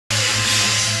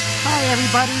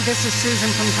everybody, this is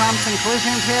Susan from Thompson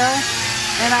Collison Repair,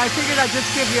 and I figured I'd just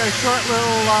give you a short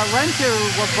little run-through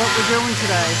of what we're doing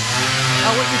today.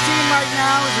 What you're seeing right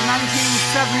now is a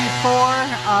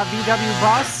 1974 VW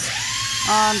bus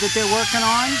that they're working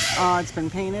on. It's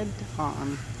been painted.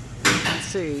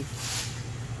 Let's see.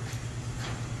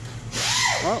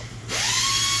 Well,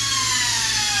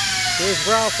 there's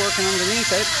Ralph working underneath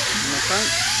it in the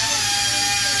front.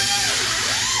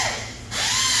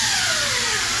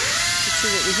 See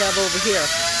what we have over here.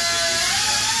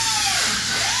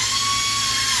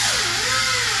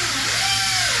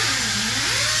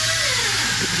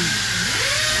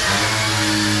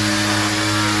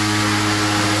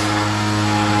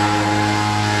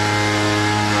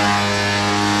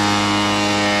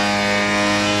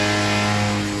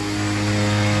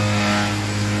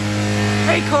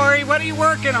 Hey Corey, what are you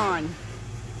working on?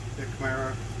 The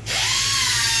Camaro.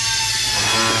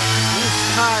 This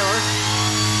is Tyler.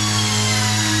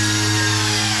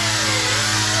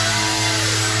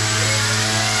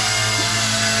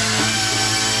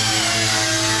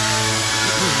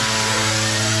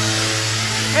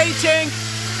 Hey, Tink.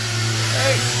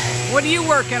 Hey. What are you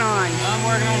working on? I'm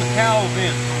working on the cowl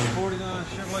vent on the 49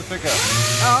 Chevrolet pickup.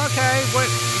 Oh, okay. What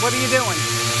are you doing?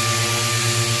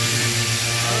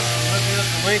 I'm looking at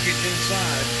the linkage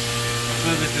inside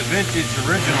so that the vintage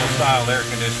original style air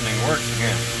conditioning works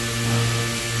again.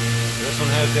 This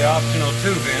one has the optional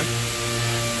 2 vent,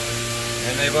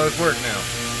 and they both work now.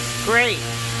 Great.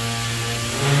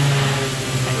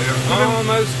 We're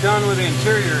almost done with the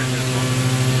interior in this one.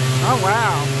 Oh,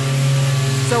 wow.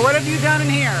 So what have you done in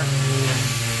here?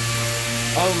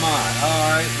 Oh my,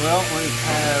 alright, well we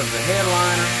have the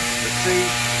headliner, the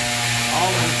seat, all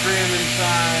of the trim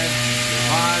inside, the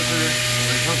visor,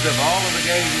 we've hooked up all of the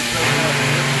gauges so far,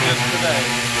 just today.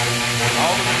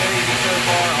 All of the gauges so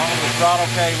far, all of the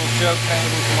throttle cables, choke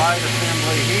cables, light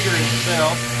assembly, heater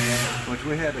itself, which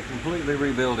we had to completely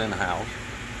rebuild in-house.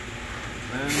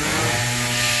 And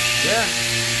yeah,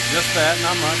 just that,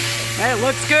 not much. Hey, it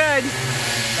looks good.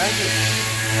 Thank you.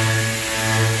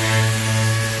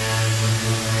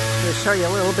 Just show you a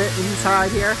little bit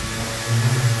inside here.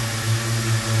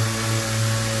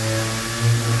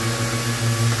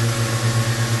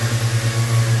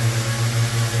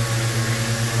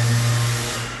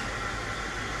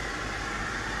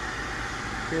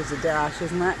 Here's the dash,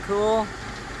 isn't that cool?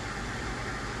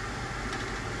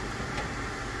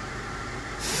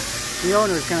 The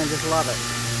owner's gonna just love it.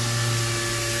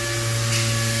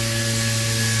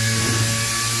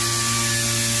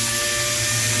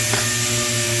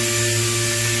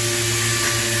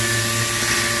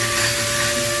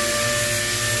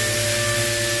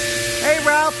 Hey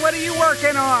Ralph, what are you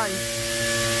working on?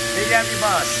 VW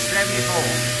bus, 74.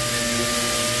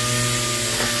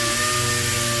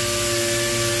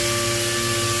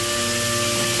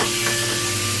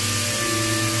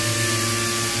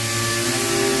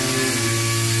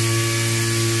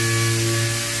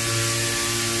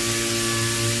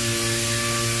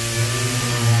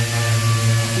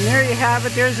 And there you have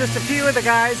it. There's just a few of the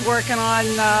guys working on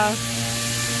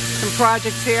some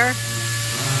projects here.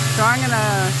 So I'm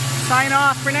gonna sign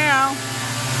off for now.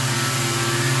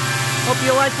 Hope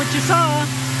you like what you saw.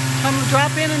 Come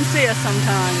drop in and see us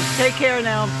sometime. Take care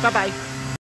now. Bye-bye.